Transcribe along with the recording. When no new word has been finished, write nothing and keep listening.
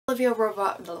Olivia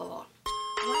Rova...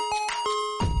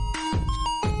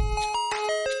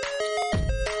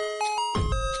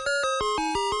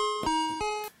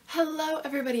 Hello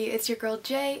everybody, it's your girl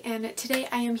Jay, and today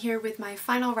I am here with my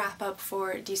final wrap up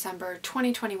for December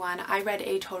 2021. I read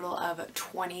a total of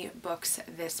 20 books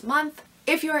this month.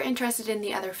 If you are interested in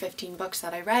the other 15 books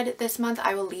that I read this month,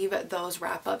 I will leave those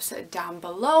wrap-ups down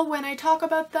below when I talk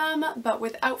about them, but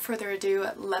without further ado,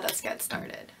 let us get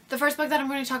started. The first book that I'm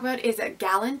going to talk about is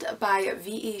Gallant by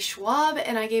V.E. Schwab,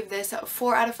 and I gave this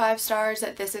 4 out of 5 stars.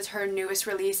 This is her newest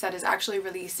release that is actually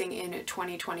releasing in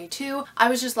 2022. I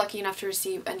was just lucky enough to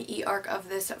receive an e-arc of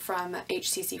this from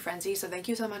HCC Frenzy, so thank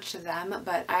you so much to them,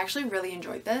 but I actually really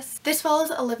enjoyed this. This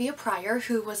follows Olivia Pryor,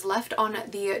 who was left on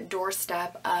the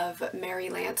doorstep of Mary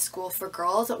Lance School for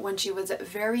Girls when she was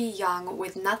very young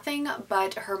with nothing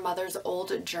but her mother's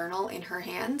old journal in her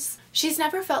hands. She's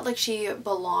never felt like she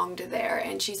belonged there,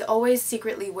 and she's always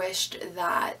secretly wished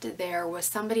that there was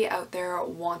somebody out there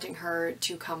wanting her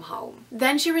to come home.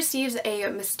 Then she receives a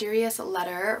mysterious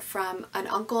letter from an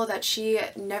uncle that she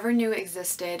never knew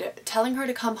existed telling her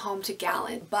to come home to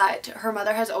Gallant, but her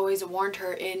mother has always warned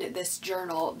her in this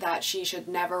journal that she should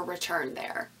never return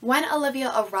there. When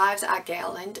Olivia arrives at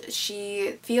Gallant,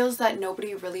 she feels that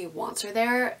nobody really wants her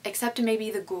there except maybe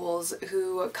the ghouls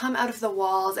who come out of the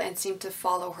walls and seem to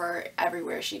follow her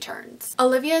everywhere she turns.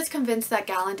 Olivia is convinced that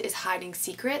Gallant is hiding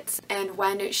secrets, and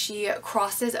when she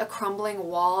crosses a crumbling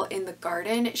wall in the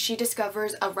garden, she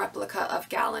discovers a replica of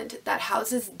Gallant that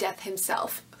houses Death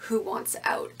himself, who wants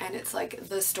out, and it's like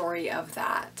the story of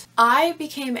that. I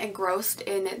became engrossed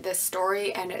in this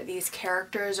story and these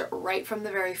characters right from the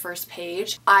very first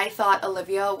page. I thought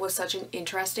Olivia was such an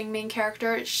interesting main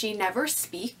character. She never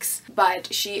speaks,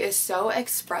 but she is so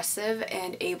expressive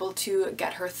and able to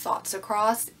get her thoughts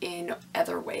across in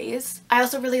other ways. I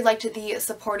also really liked the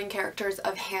supporting characters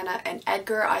of Hannah and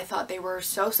Edgar. I thought they were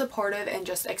so supportive and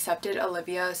just accepted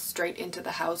Olivia straight into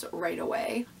the house right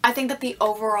away. I think that the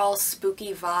overall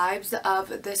spooky vibes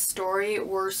of this story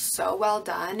were so well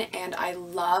done, and I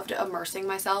loved immersing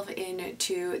myself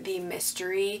into the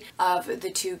mystery of the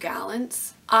two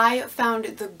Gallants. I found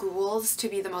the ghouls to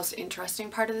be the most interesting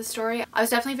part of the story. I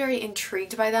was definitely very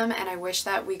intrigued by them, and I wish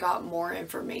that we got more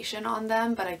information on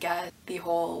them, but I get the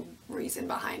whole reason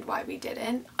behind why we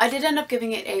didn't. I did end up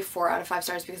giving it a 4 out of 5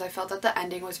 stars because I felt that the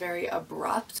ending was very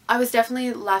abrupt. I was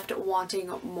definitely left wanting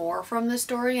more from the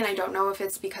story, and I don't know if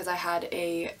it's because I had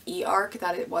a e-arc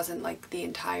that it wasn't like the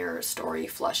entire story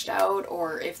flushed out,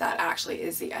 or if that actually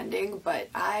is the ending, but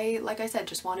I, like I said,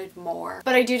 just wanted more.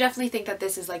 But I do definitely think that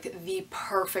this is like the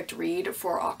perfect read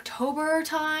for October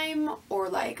time or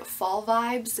like fall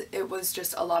vibes. It was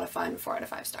just a lot of fun. 4 out of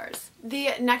 5 stars.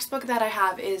 The next book that I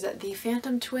have is The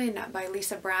Phantom Twin by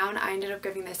Lisa Brown. I ended up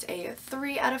giving this a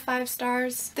 3 out of 5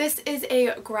 stars. This is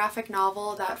a graphic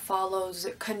novel that follows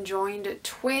conjoined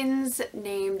twins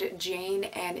named Jane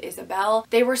and Isabel.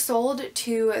 They were sold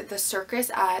to the circus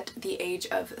at the age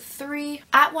of 3.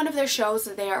 At one of their shows,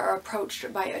 they are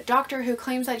approached by a doctor who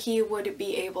claims that he would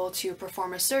be able to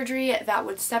perform a surgery that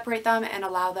would separate them and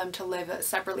allow them to live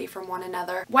separately from one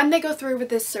another. When they go through with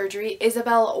this surgery,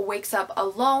 Isabel wakes up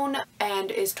alone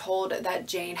and is told that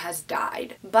Jane has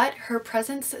died, but her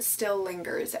presence still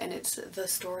lingers, and it's the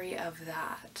story of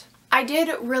that. I did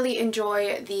really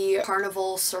enjoy the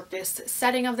carnival circus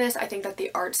setting of this. I think that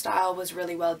the art style was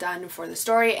really well done for the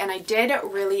story, and I did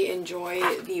really enjoy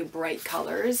the bright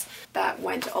colors that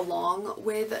went along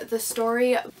with the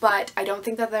story, but I don't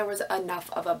think that there was enough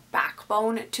of a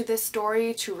backbone to this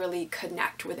story to really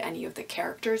connect with any of the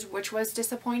characters, which was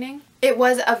disappointing. It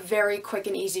was a very quick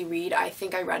and easy read. I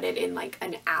think I read it in like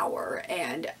an hour,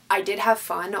 and I did have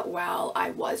fun while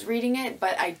I was reading it,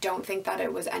 but I don't think that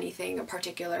it was anything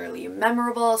particularly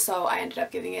memorable, so I ended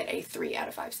up giving it a 3 out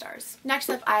of 5 stars. Next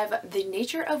up, I have The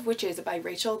Nature of Witches by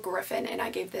Rachel Griffin, and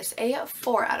I gave this a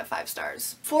 4 out of 5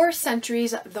 stars. For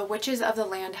centuries, the witches of the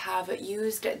land have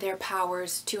used their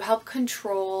powers to help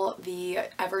control the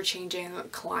ever-changing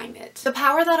climate. The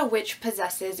power that a witch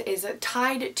possesses is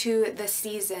tied to the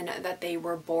season that they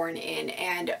were born in,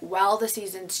 and while the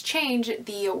seasons change,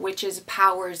 the witch's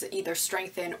powers either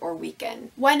strengthen or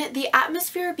weaken. When the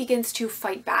atmosphere begins to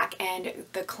fight back and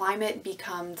the climate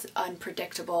becomes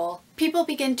unpredictable, people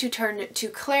begin to turn to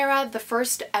Clara, the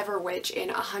first ever witch in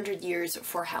 100 years,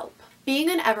 for help. Being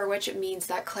an Everwitch means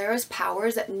that Clara's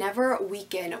powers never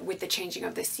weaken with the changing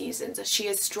of the seasons. She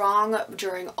is strong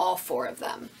during all 4 of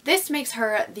them. This makes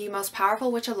her the most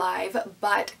powerful witch alive,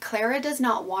 but Clara does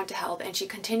not want to help and she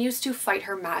continues to fight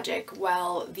her magic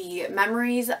while the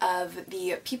memories of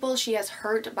the people she has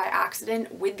hurt by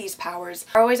accident with these powers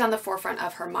are always on the forefront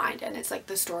of her mind, and it's like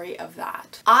the story of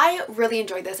that. I really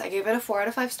enjoyed this. I gave it a 4 out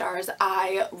of 5 stars.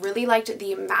 I really liked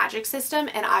the magic system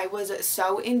and I was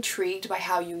so intrigued by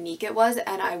how unique it was,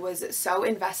 and I was so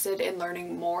invested in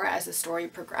learning more as the story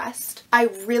progressed. I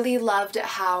really loved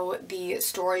how the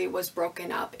story was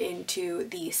broken up into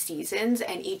the seasons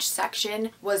and each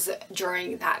section was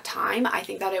during that time. I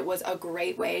think that it was a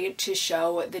great way to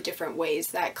show the different ways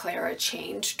that Clara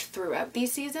changed throughout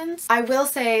these seasons. I will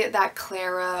say that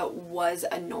Clara was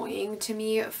annoying to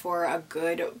me for a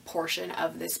good portion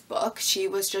of this book. She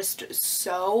was just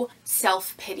so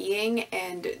self-pitying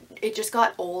and it just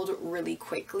got old really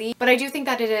quickly. But I do think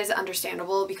that it is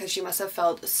understandable because she must have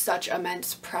felt such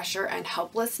immense pressure and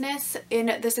helplessness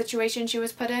in the situation she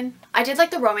was put in. I did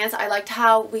like the romance. I liked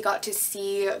how we got to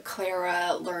see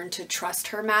Clara learn to trust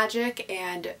her magic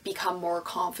and become more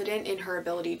confident in her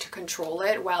ability to control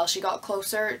it while she got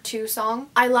closer to Song.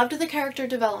 I loved the character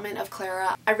development of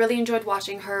Clara. I really enjoyed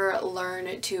watching her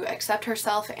learn to accept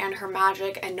herself and her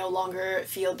magic and no longer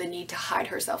feel the need to hide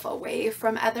herself away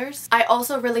from others. I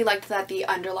also really liked that the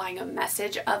underlying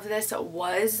message of this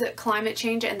was climate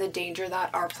change and the danger that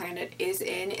our planet is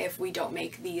in if we don't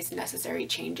make these necessary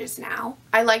changes now.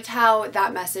 I liked how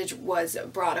that message was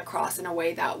brought across in a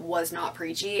way that was not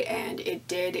preachy, and it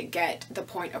did get the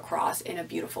point across in a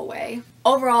beautiful way.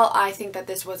 Overall, I think that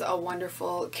this was a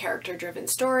wonderful character-driven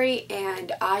story,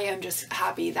 and I am just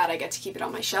happy that I get to keep it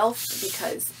on my shelf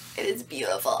because it is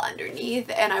beautiful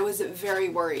underneath, and I was very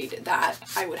worried that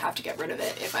I would have to get rid of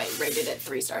it if I rated it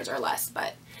 3 stars or less,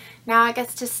 but now it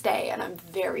gets to stay and I'm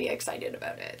very excited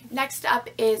about it. Next up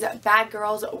is Bad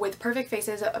Girls with Perfect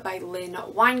Faces by Lynn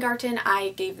Weingarten. I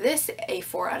gave this a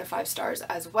 4 out of 5 stars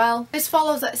as well. This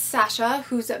follows Sasha,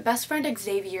 whose best friend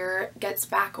Xavier gets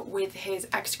back with his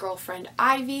ex-girlfriend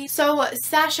Ivy. So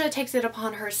Sasha takes it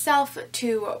upon herself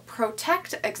to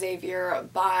protect Xavier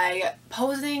by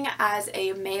posing as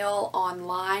a male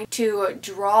online to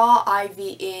draw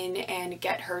Ivy in and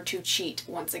get her to cheat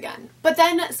once again. But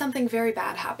then something very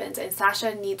bad happens and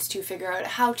Sasha needs to figure out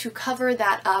how to cover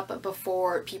that up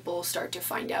before people start to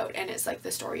find out, and it's like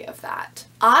the story of that.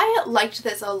 I liked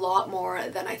this a lot more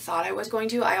than I thought I was going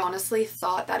to. I honestly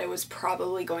thought that it was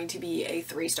probably going to be a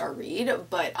 3-star read,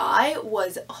 but I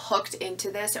was hooked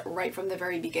into this right from the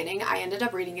very beginning. I ended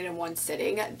up reading it in one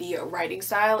sitting. The writing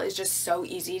style is just so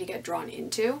easy to get drawn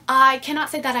into. I cannot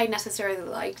say that I necessarily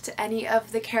liked any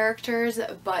of the characters,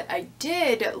 but I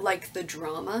did like the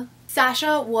drama.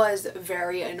 Sasha was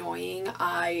very annoying.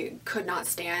 I could not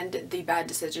stand the bad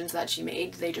decisions that she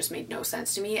made. They just made no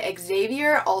sense to me.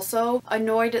 Xavier also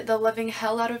annoyed the living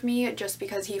hell out of me just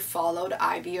because he followed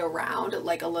Ivy around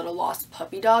like a little lost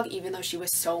puppy dog, even though she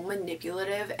was so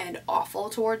manipulative and awful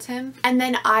towards him. And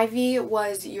then Ivy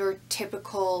was your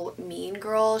typical mean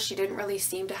girl. She didn't really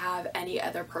seem to have any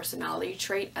other personality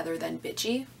trait other than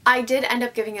bitchy. I did end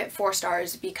up giving it 4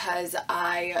 stars because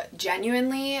I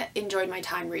genuinely enjoyed my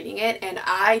time reading it, and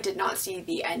I did not see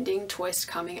the ending twist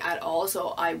coming at all, so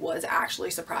I was actually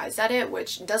surprised at it,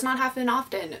 which does not happen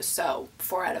often, so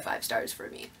 4 out of 5 stars for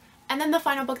me. And then the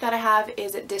final book that I have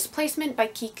is Displacement by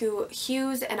Kiku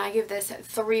Hughes, and I give this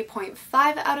 3.5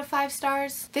 out of 5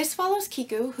 stars. This follows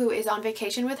Kiku, who is on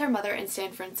vacation with her mother in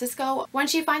San Francisco, when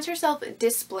she finds herself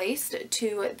displaced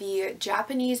to the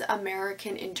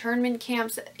Japanese-American internment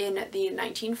camps in the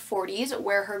 1940s,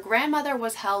 where her grandmother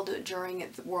was held during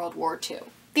World War II.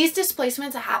 These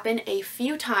displacements happen a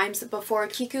few times before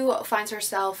Kiku finds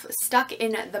herself stuck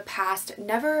in the past,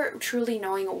 never truly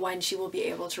knowing when she will be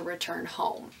able to return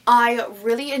home. I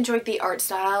really enjoyed the art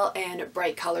style and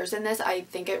bright colors in this. I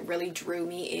think it really drew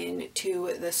me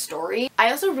into the story.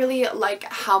 I also really like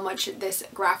how much this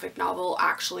graphic novel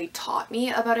actually taught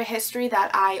me about a history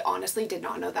that I honestly did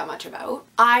not know that much about.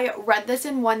 I read this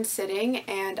in one sitting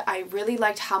and I really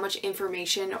liked how much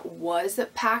information was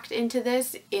packed into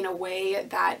this in a way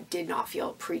that did not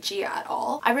feel preachy at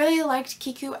all. I really liked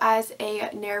Kiku as a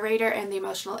narrator and the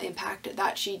emotional impact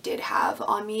that she did have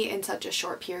on me in such a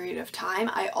short period of time.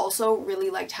 I also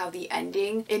really liked how the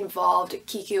ending involved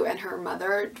Kiku and her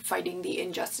mother fighting the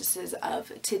injustices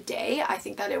of today. I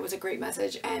think that it was a great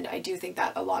message, and I do think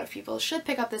that a lot of people should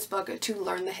pick up this book to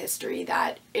learn the history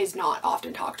that is not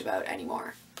often talked about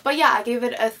anymore. But yeah, I gave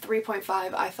it a 3.5.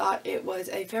 I thought it was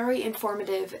a very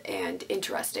informative and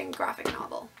interesting graphic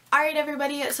novel. Alright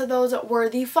everybody, so those were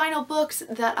the final books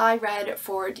that I read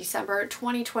for December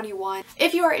 2021.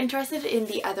 If you are interested in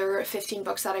the other 15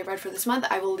 books that I read for this month,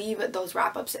 I will leave those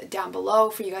wrap-ups down below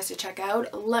for you guys to check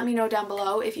out. Let me know down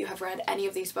below if you have read any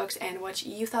of these books and what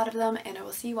you thought of them, and I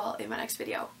will see you all in my next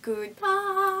video.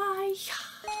 Goodbye!